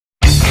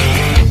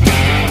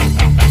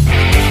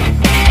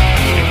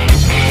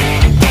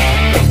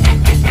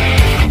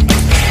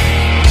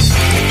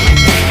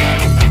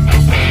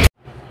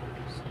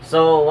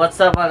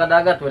What's up mga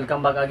kadagat?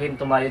 Welcome back again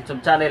to my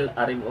YouTube channel,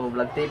 RMO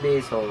Vlog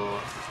TV. So,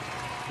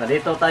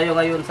 nandito tayo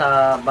ngayon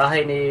sa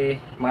bahay ni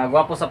mga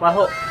gwapo sa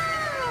Pajo.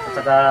 At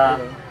saka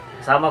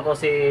kasama ko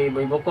si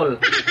Boy Bukol.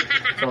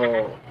 So,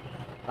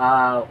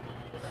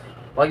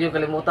 huwag niyo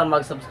kalimutan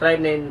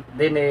mag-subscribe din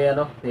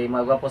ni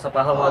mga gwapo sa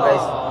Pajo mga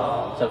guys.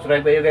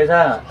 Subscribe kayo guys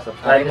ha.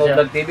 Subscribe RMO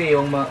Vlog TV,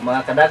 yung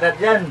mga kadagat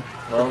dyan.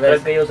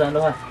 Subscribe kayo sa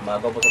mga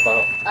gwapo sa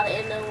Pajo.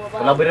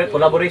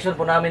 Collaboration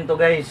po namin to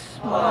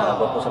guys. Mga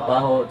gwapo sa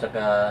Pajo,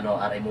 tsaka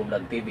RMO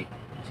Vlog TV.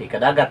 Si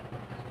Kadagat.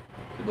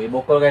 Si Boy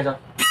Bukol guys ha.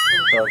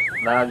 So,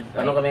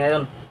 kami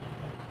ngayon.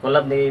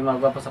 Collab ni mga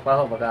gwapo sa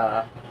Pajo,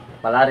 baka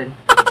pala rin.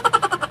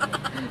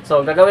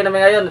 So, gagawin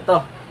namin ngayon ito.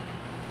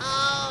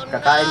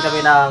 Kakain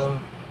kami ng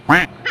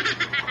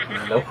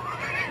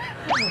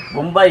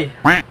Bombay.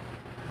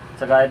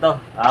 Saka ito,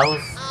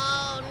 ahos.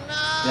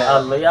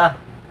 Luya.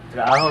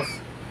 Saka ahos.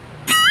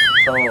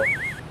 So,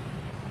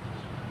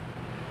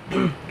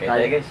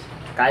 Kaya guys.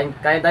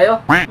 Kain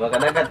tayo? Mga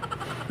kadagat.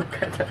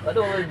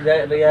 Ano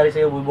nangyari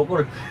sa'yo Boy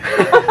Bukol?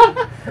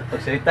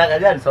 Magsalita ka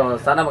dyan. So,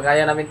 sana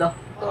makaya namin to.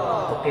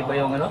 Okay ba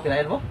yung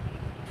kinain mo?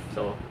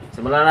 So,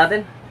 simulan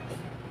natin.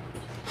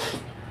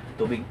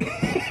 Tubig.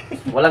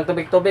 Walang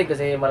tubig-tubig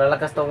kasi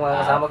malalakas tong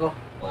mga kasama ko.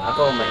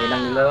 Ako,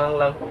 mahinang nilalang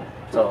lang.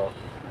 So,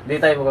 hindi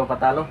tayo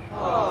magpapatalo.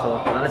 So,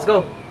 let's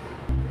go!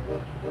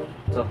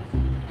 So,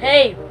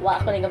 hey!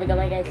 Wa ako rin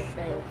gamay guys.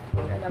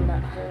 Alam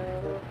na.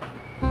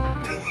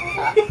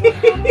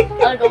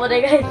 Ako mo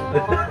rin guys.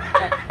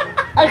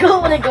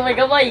 Ako mo rin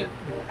gamay.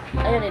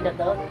 Ayun eh,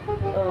 dato.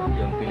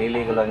 Yung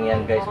pinili ko lang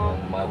yan guys,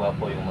 yung mga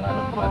gwapo, yung mga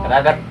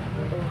kadagat.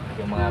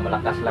 Yung mga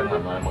malakas lang,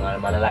 mga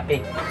malalaki.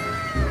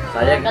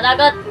 sayang.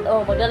 Kadagat.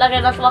 Maglalagay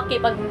ng swaki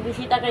pag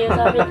bisita kayo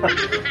sa amin.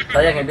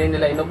 Sayang, hindi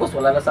nila inubos.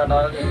 Wala na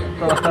sana.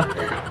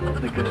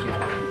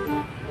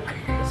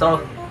 So,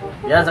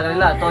 yan sa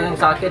kanila. Ito yung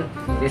sa akin.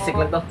 Basic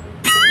lang to.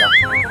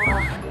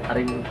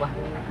 Arin mo pa.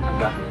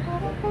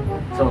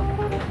 So,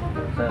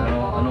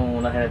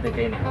 anong unahin natin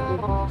kayo niyo?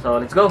 So,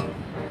 let's go.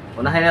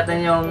 Unahin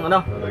natin yung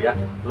Luya.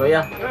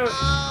 Luya.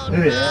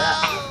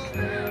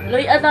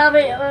 Luya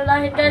namin.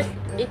 Unahin guys.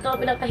 Ito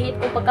pinakahit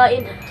kong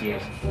pagkain.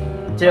 Cheers.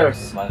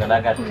 Cheers. Mga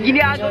kadagat.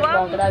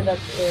 Ginagawa? Mga kadagat.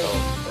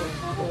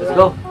 Let's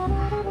go.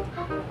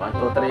 1,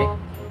 2, 3.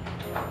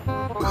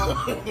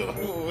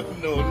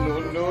 No.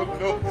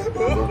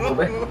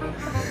 Bube.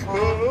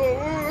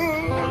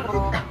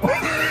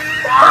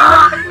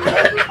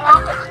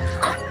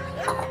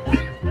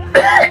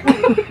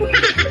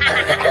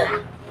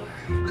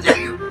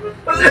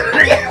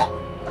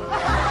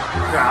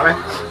 Grabe.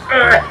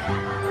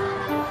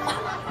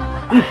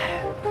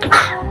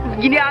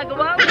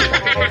 Ginagawa mo?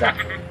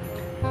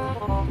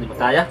 Hindi ba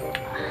kaya?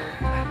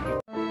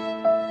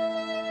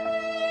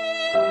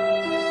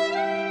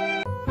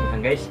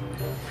 Guys,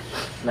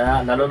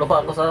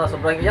 Naluluko ako sa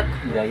sobrang iyak.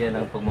 gaya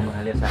ng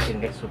pagmamahal niya sa akin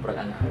guys, sobrang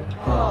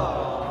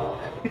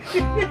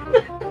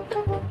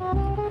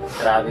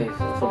Grabe,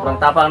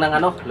 sobrang tapang ng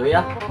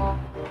Luya.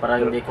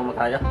 Parang hindi ko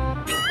makaya.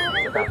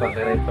 Tatapang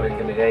ka rin pa rin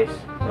kami guys,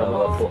 mga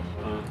gwapo.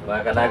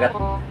 Mga kadagat,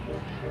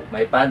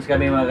 may fans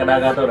kami mga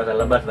kadagat to, nasa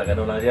labas,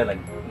 lang dyan,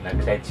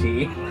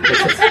 nag-sightseeing.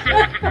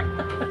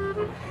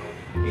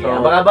 So,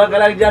 abang-abang ka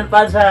lang dyan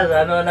fans ha,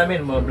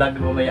 namin, mga vlog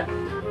mamaya.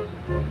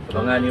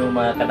 Tulungan yung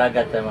mga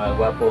kadagat sa mga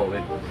gwapo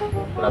with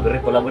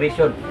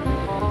collaboration.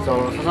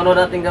 So, susunod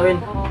natin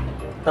gawin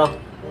ito.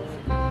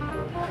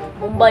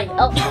 Bombay.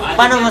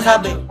 Paano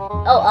masabi?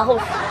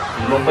 Ahos.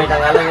 Bombay na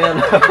nga lang yun.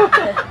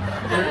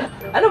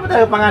 Ano ba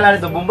tayo pangalan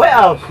nito? Bombay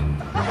House?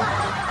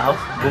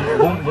 House?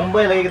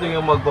 Bombay lagi ito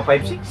yung magpa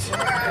 5-6.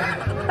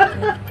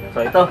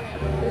 So, ito.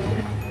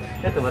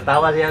 Ito,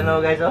 matawa si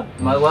guys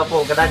mga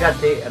gwapo kadagat,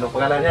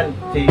 pangalan yan?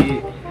 Si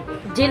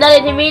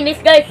Ginalin Jimenez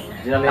guys.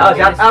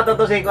 shout out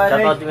to si Shout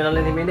out to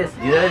Ginalin Jimenez.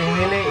 Ginalin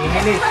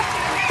Jimenez.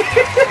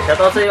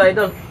 Shout out sa iyo,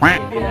 idol.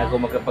 Hindi na ako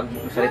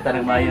makapagsalita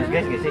ng maayos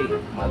guys kasi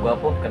mga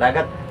gwapo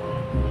kadagat.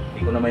 Hindi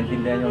ko na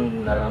maintindihan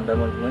yung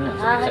nararamdaman ko na.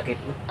 Sakit-sakit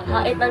ko.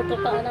 Ang hait ng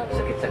tuka na.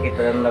 Sakit-sakit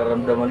na yung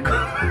nararamdaman ko.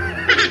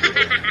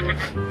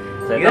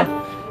 So, ito.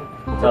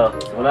 So,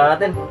 simulan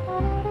natin.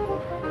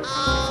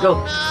 Let's go.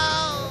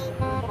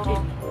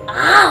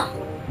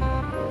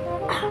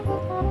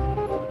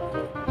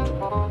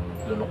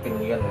 Lunukin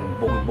mo yan,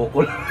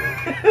 bukol-bukol.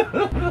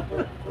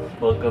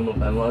 Huwag ka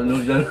ano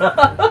dyan.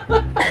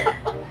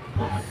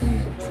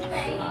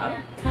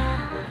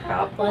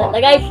 Kapo. Wala na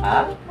guys.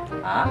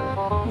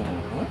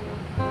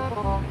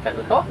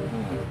 Kato to?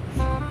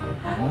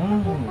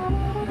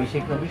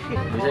 Bisik na bisik.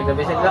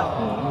 Bisig lang.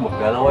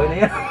 Maggalaway na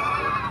yan.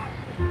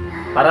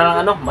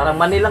 Parang parang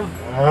mani lang.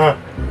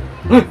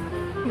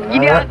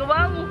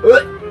 Ginagawa mo?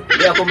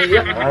 Di ako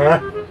umiiyak.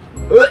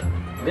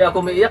 Di ako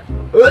umiiyak.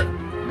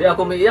 Di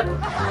ako umiiyak.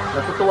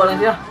 Natutuwa lang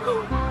siya.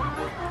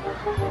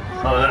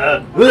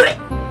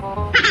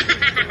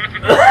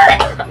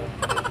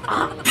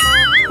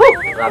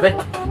 Grabe.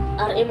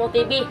 RMO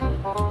TV.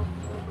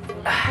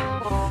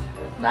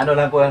 Naano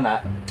lang ko lang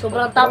na.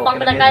 Sobrang tapang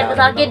pinakain ko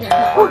sa akin.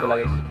 Ako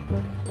lagi.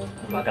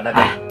 Mga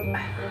kadagat.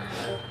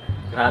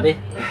 Grabe.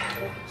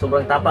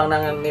 sobrang tapang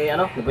ni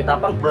Boy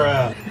Tapang.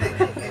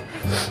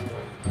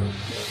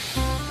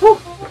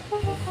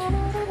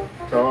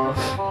 So,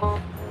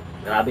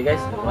 grabe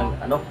guys, sobrang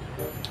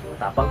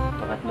tapang.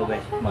 Pangatlo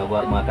guys,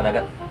 mga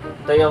kadagat.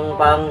 Ito yung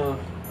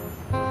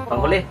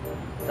panghuli.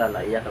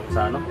 Iyak ako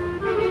sa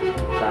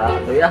sa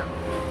tuya.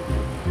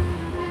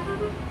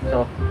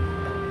 So,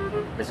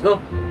 let's go.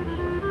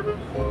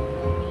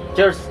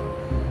 Cheers.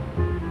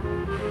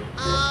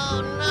 Oh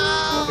no.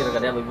 Okay na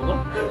kanya may bukol.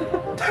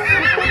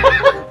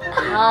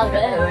 Ano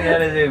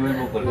nangyari sa'yo, may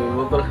bukol? May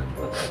bukol.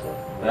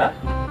 Ha?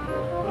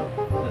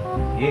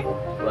 Sige.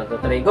 1, 2,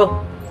 3, go.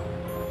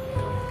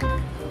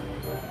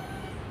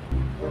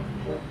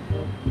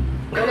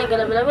 Balik ka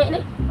lami-lami ni.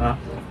 Ha?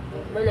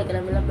 Balik ka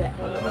lami-lami.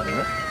 Wala man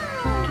tingnan.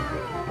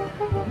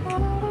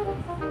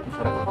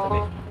 Sarap ang tabi.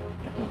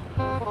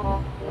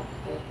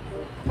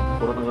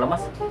 Puro ng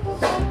lamas.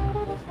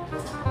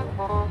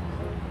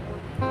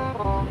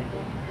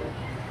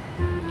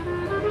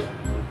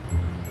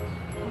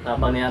 Ang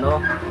tapang ni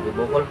may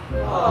bukol.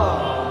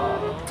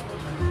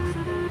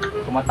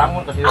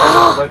 Tumatangon kasi yung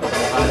mga ko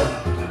kumakalan.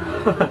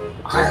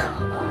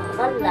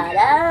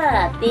 Kalala,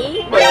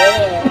 tibe.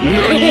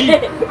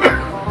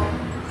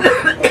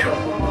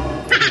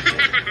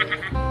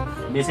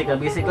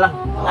 Bisik lang.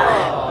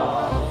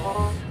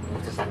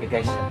 Magsasakit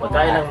guys.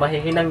 Pagkain ng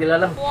mahihinang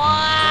nilalang.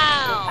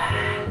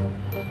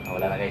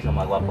 Wala na guys, ang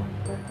mga gwapo.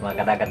 Mga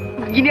kadagat.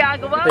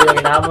 Ito yung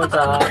hinahamon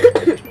sa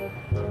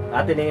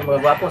atin yung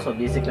mga gwapo. So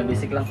bisik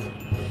lang.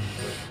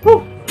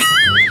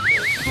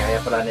 Kaya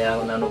pala niya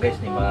guys,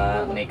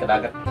 ni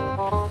kadagat.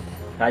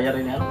 Kaya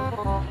rin yan.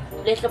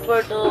 Please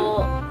support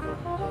to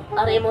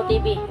RMO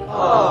TV.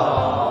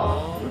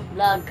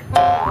 Vlog.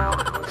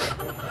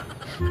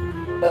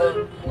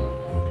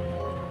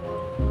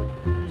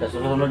 Sa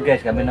susunod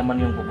guys, kami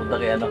naman yung pupunta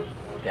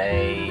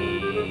kay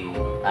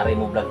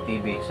Arimo Vlog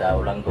TV sa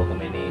Ulanggo,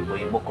 kami ni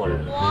Boy Bukol.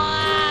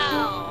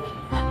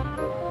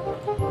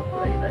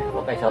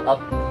 Okay, shout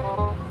out.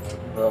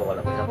 Wala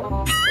pa siya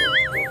po.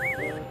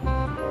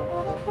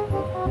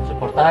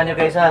 Suportahan nyo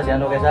guys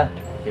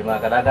si mga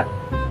kadagat,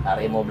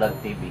 Arimo Vlog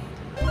TV.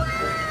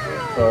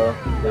 So,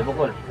 Boy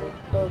Bukol.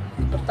 So,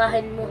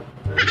 suportahin mo.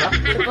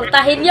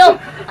 Suportahin nyo!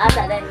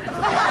 Asa din.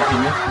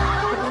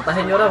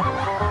 pupuntahin nyo raw.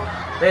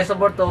 Please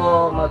support to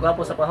mga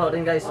gwapo sa Pajo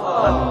din guys.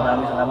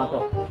 Maraming salamat po.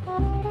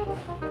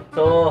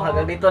 So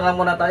hanggang dito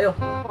lang muna tayo.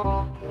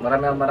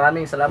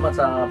 Maraming salamat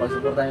sa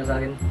pagsuporta nyo sa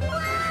akin.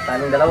 Sa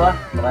aming dalawa.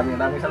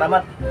 Maraming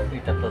salamat.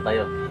 Tatlo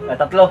tayo. Ay,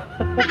 tatlo.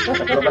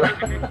 Tatlo pala.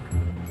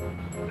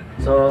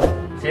 So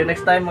see you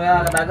next time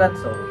mga kadagat.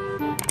 So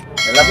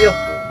I love you.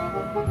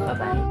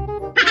 Bye-bye.